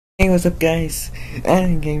Hey, what's up guys?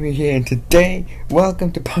 Alan Gamer here, and today,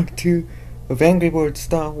 welcome to part 2 of Angry Birds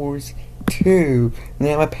Star Wars 2.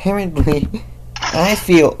 Now apparently, I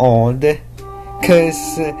feel old,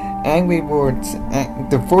 because Angry Birds,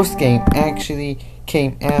 the first game actually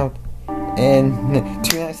came out in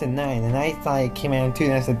 2009, and I thought it came out in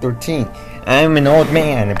 2013. I'm an old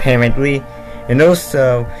man, apparently. And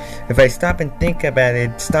also, if I stop and think about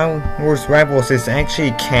it, Star Wars Rebels is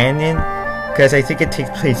actually canon, because I think it takes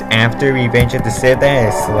place after Revenge of the Sith. That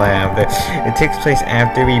is slammed. It takes place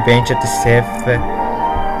after Revenge of the Sith.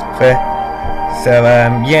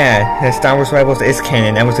 Yeah, Star Wars Rebels is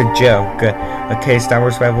canon. That was a joke. Okay, Star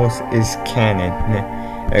Wars Rebels is canon.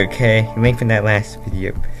 Okay, link from that last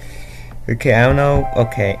video. Okay, I don't know.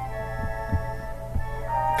 Okay.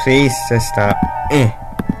 Please just stop.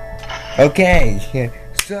 Okay,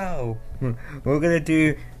 so we're gonna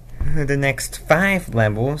do the next 5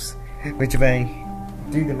 levels, which if I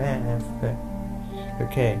do the math,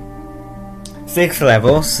 okay, 6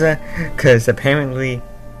 levels, cause apparently,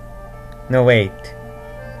 no wait,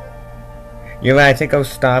 you're right, I think I'll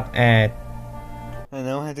stop at, I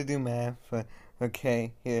know how to do math,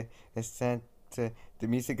 okay, here, it's that, the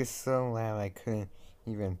music is so loud I couldn't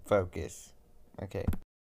even focus, okay.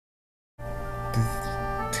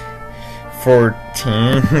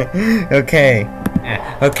 14.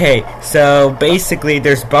 Okay, so basically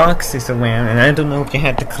there's boxes around, and I don't know if you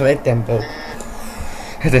have to collect them, but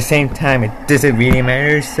at the same time, it doesn't really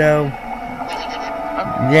matter, so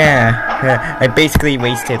yeah, I basically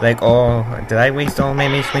wasted like all, did I waste all my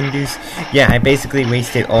Mace Windu's? Yeah, I basically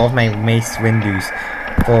wasted all of my Mace Windu's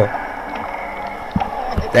for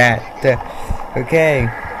that, okay.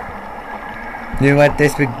 You know what,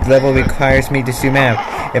 this level requires me to zoom out,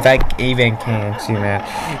 if I even can zoom out.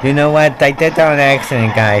 You know what, I did that on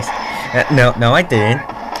accident, guys. No, I didn't.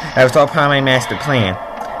 That was all part of my master plan.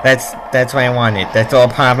 That's what I wanted. That's all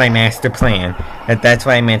part of my master plan. That's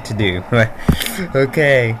what I meant to do.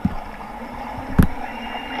 Okay.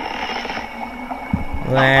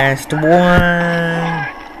 Last one.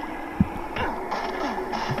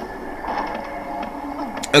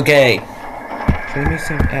 Okay. So let me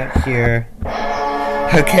zoom out here.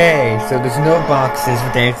 Okay, so there's no boxes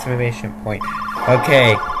with the exclamation point.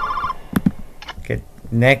 Okay. Good.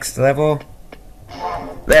 Next level.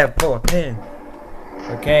 Level 10.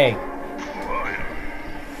 Okay.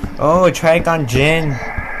 Oh, Trigon Jinn.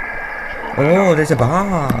 Oh, there's a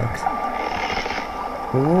box.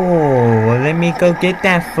 Oh, well, let me go get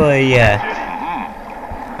that for ya.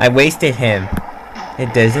 I wasted him.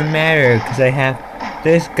 It doesn't matter, because I have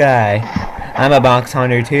this guy. I'm a box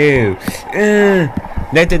hunter too.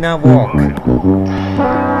 That did not work. You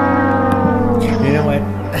know what?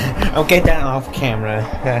 I'll get that off camera.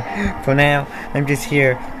 For now, I'm just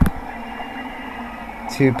here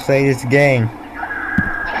to play this game.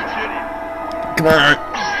 Come on.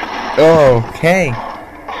 Okay.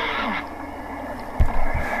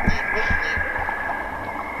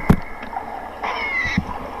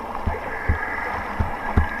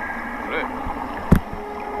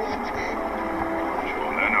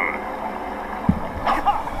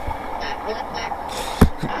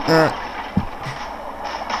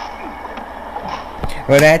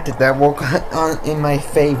 Well, that worked on in my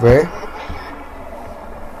favor.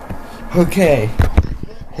 Okay.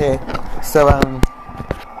 Here. So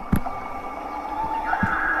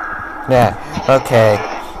yeah.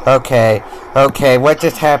 Okay. What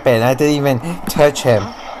just happened? I didn't even touch him.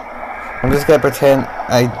 I'm just gonna pretend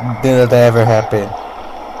I didn't that ever happen.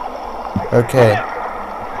 Okay.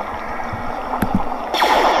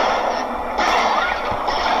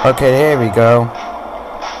 Okay, here we go.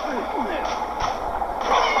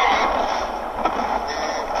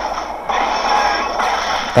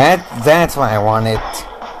 That's what I wanted.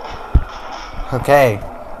 Okay.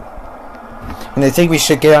 And I think we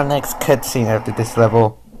should get our next cutscene after this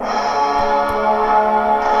level.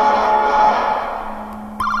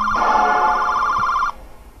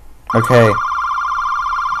 Okay.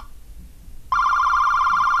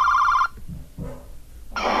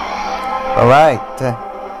 Alright.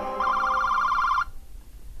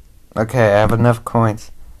 Okay, I have enough coins.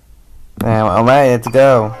 Now, alright, let's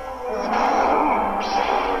go.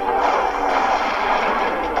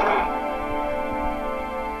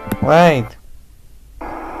 Wait.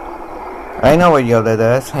 I know what Yoda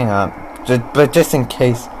does. Hang on. But just in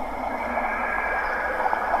case.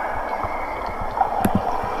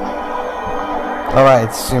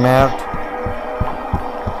 Alright, zoom out.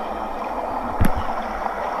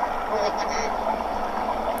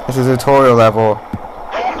 This is a tutorial level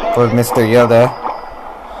for Mr. Yoda.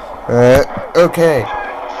 Okay.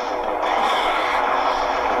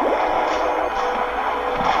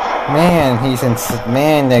 Man,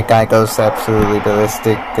 man, that guy goes absolutely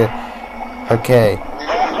ballistic. Okay.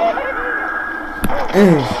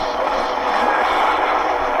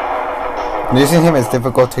 Using him is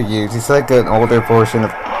difficult to use. He's like an older version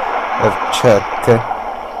of Chuck.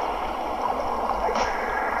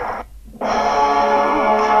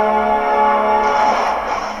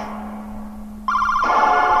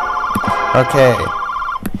 Okay.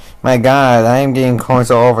 My god, I am getting coins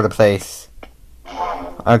all over the place.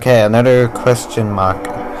 Okay, another question mark.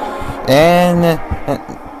 And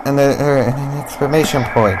an exclamation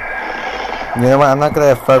point. You know what, I'm not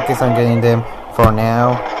gonna focus on getting them for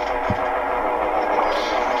now.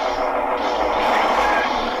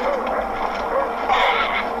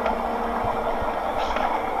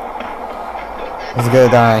 He's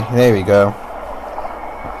gonna die. There we go.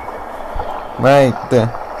 Right.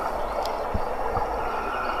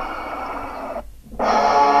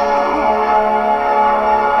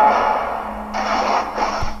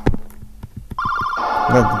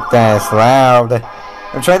 That's loud.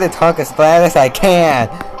 I'm trying to talk as loud as I can.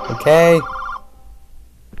 Okay?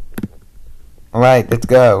 Alright, let's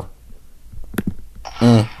go.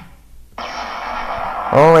 Oh,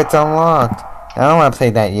 it's unlocked. I don't want to play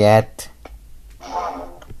that yet.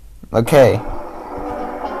 Okay.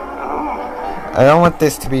 I don't want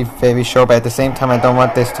this to be very short, but at the same time I don't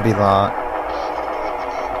want this to be long.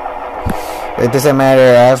 It doesn't matter,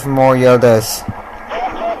 I have more Yodas.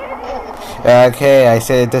 Okay, I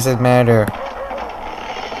said it doesn't matter.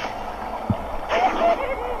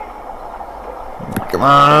 Come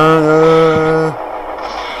on.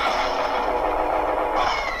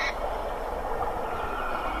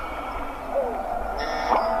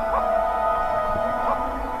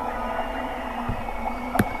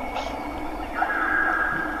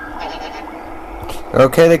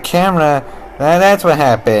 Okay, the camera. That's what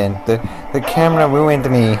happened. The camera ruined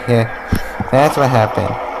me. Yeah, that's what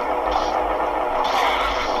happened.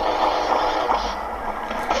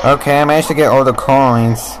 Okay, I managed to get all the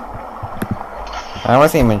coins. I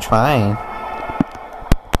wasn't even trying.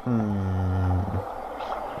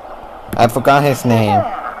 I forgot his name.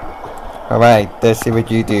 Alright, let's see what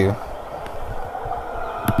you do.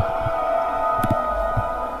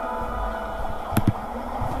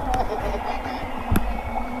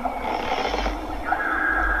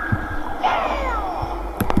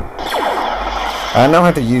 I know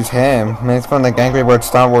how to use him. It's from the Angry Birds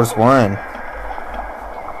Star Wars 1.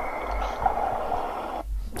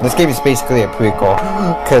 This game is basically a prequel,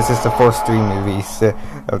 because it's the first 3 movies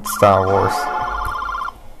of Star Wars.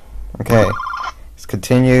 Okay, let's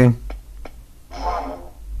continue.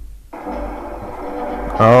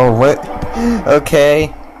 Oh, what?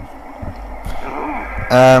 Okay.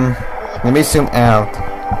 Let me zoom out.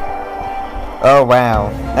 Oh, wow.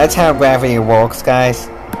 That's how gravity works, guys.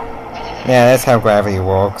 Yeah, that's how gravity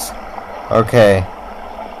works. Okay.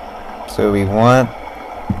 So we want...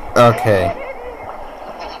 Okay.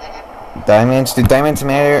 Diamonds? Do diamonds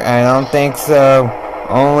matter? I don't think so.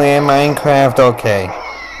 Only in Minecraft? Okay.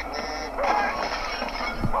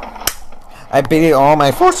 I beat it all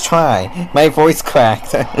my first try. My voice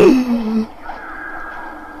cracked.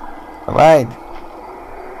 Alright.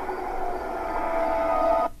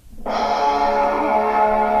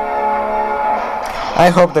 I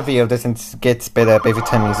hope the video doesn't get sped up every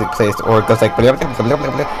time music plays, or it goes like blah, blah, blah, blah, blah,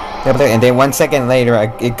 blah, blah, and then 1 second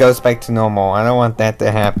later it goes back to normal. I don't want that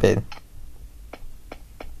to happen.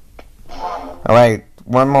 Alright,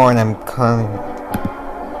 one more and I'm calling.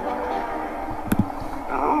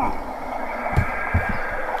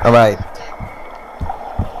 Alright.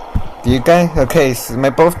 Do you guys? Okay, so my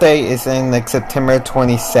birthday is in like September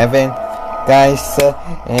 27, guys,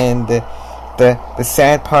 and the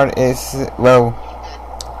sad part is, well,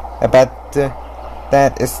 about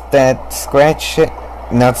that is that Sketch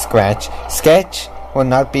will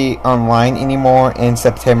not be online anymore in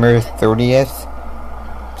September 30th.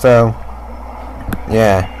 So,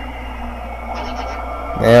 yeah.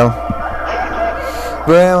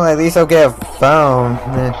 Well, at least I'll get a phone.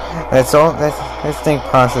 That's all. Let's think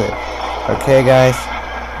positive. Okay, guys.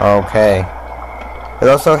 Okay. But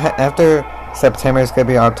also, after September, it's gonna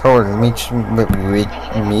be October, which means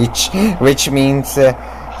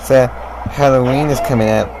Halloween is coming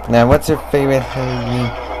up. Now, what's your favorite Halloween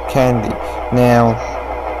candy? Now,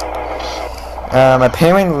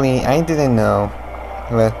 apparently, I didn't know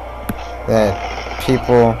that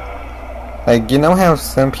people, like, you know how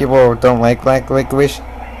some people don't like black licorice?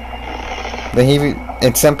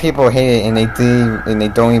 Some people hate it and they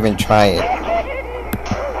don't even try it.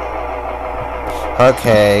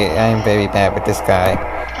 Okay, I'm very bad with this guy.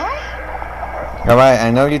 Alright,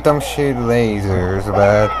 I know you don't shoot lasers,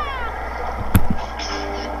 but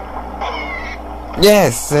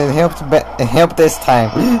Yes, it helped. It helped this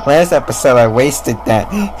time. Last episode, I wasted that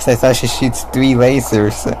because I thought she shoots 3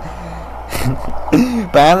 lasers.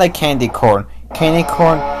 But I like candy corn. Candy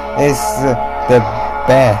corn is the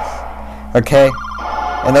best. Okay,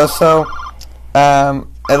 and also, a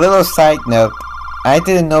little side note. I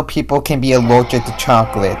didn't know people can be allergic to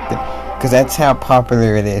chocolate because that's how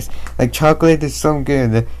popular it is. Like, chocolate is so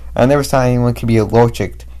good. I never saw anyone can be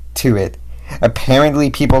allergic to it.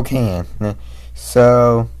 Apparently, people can.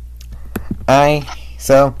 So,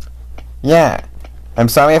 yeah. I'm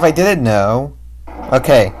sorry if I didn't know.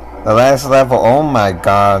 Okay, the last level. Oh my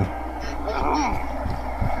god.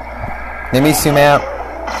 Let me zoom out.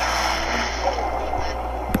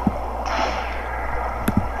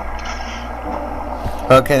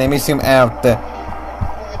 Okay, let me zoom out.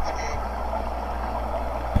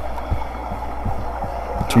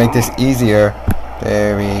 To make this easier.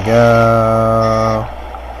 There we go.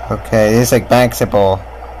 Okay, this is like basketball,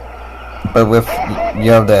 but with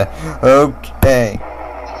Yoda. Okay.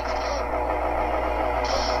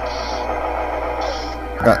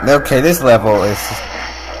 Okay, this level is...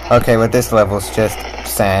 Okay, but this level is just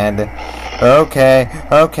sad.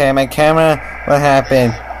 Okay, my camera... What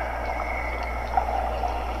happened?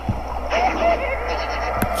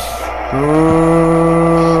 Ooh.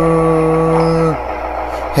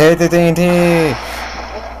 Hit the TNT!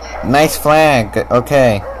 Nice flag,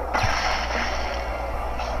 okay.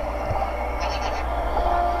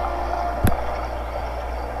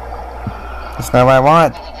 That's not what I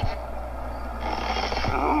want.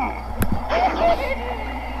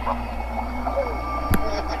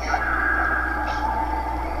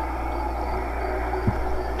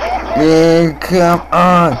 Come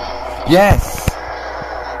on! Yes!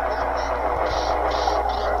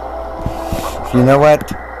 You know what?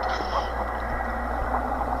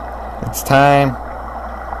 It's time.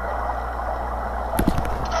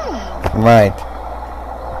 Right.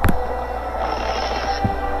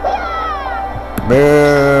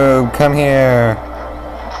 Boo! Come here.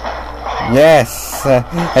 Yes!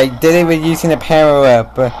 I did it with using the power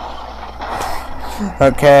up.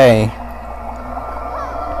 Okay.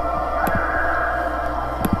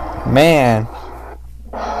 Man.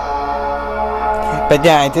 But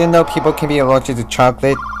yeah, I didn't know people can be allergic to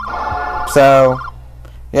chocolate. So,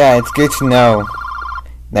 yeah, it's good to know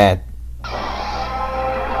that.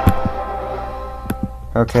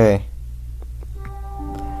 Okay.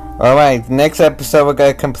 Alright, next episode we're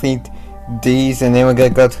gonna complete these and then we're gonna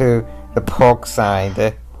go to the pork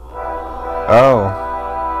side. Oh.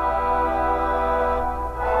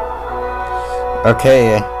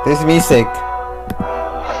 Okay, this music.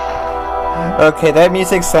 Okay, that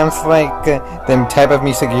music sounds like the type of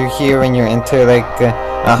music you hear when you're into like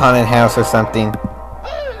a haunted house or something.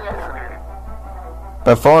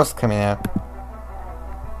 But fall's coming out.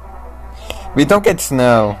 We don't get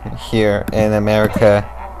snow here in America.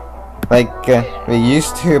 Like, we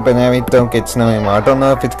used to, but now we don't get snow anymore. I don't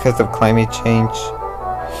know if it's because of climate change.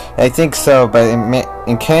 I think so, but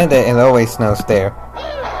in Canada it always snows there.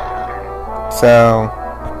 So,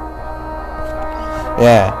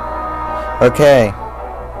 yeah. Okay.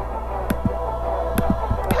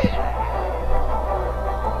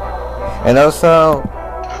 And also,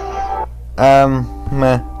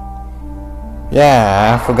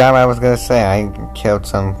 yeah, I forgot what I was gonna say. I killed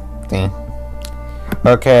something.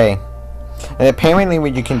 Okay. And apparently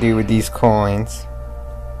what you can do with these coins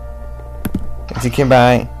is you can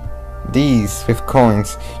buy these with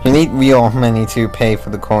coins. You need real money to pay for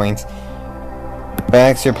the coins. But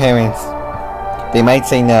ask your parents. They might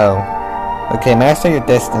say no. Okay, master your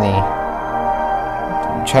destiny.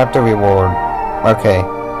 Chapter reward. Okay.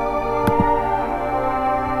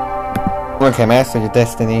 Okay, master your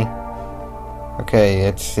destiny. Okay,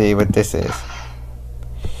 let's see what this is.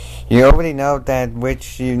 You already know that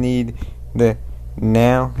which you need the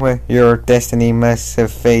now your destiny must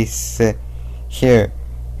face here.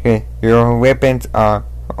 Your weapons are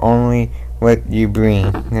only what you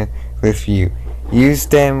bring with you. Use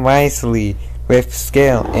them wisely with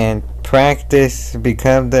skill and practice.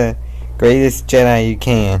 Become the greatest Jedi you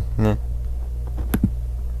can.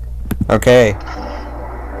 Okay.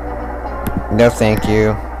 No thank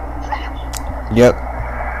you. Yep.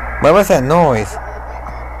 What was that noise?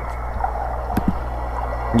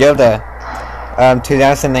 Yoda.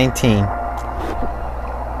 2019.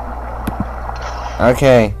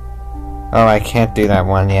 Okay. Oh, I can't do that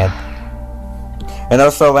one yet. And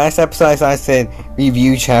also, last episode I said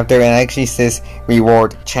review chapter, and it actually says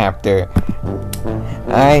reward chapter.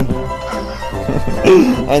 I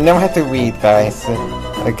know how to read, guys.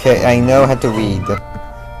 Okay, I know how to read.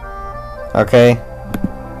 Okay.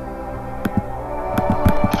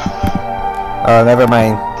 Oh, never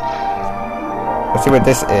mind. Let's see what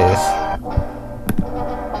this is.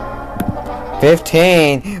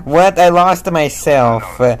 15! What? I lost myself.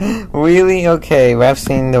 Really? Okay, well, I've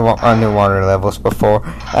seen the underwater levels before.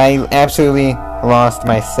 I absolutely lost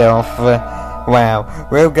myself. Wow.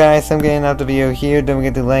 Well, guys, I'm getting out the video here. Don't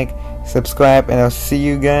forget to like, subscribe, and I'll see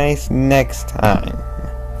you guys next time.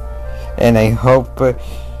 And I hope, but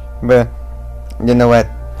you know what?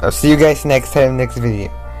 I'll see you guys next time, next video.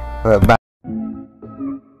 Bye.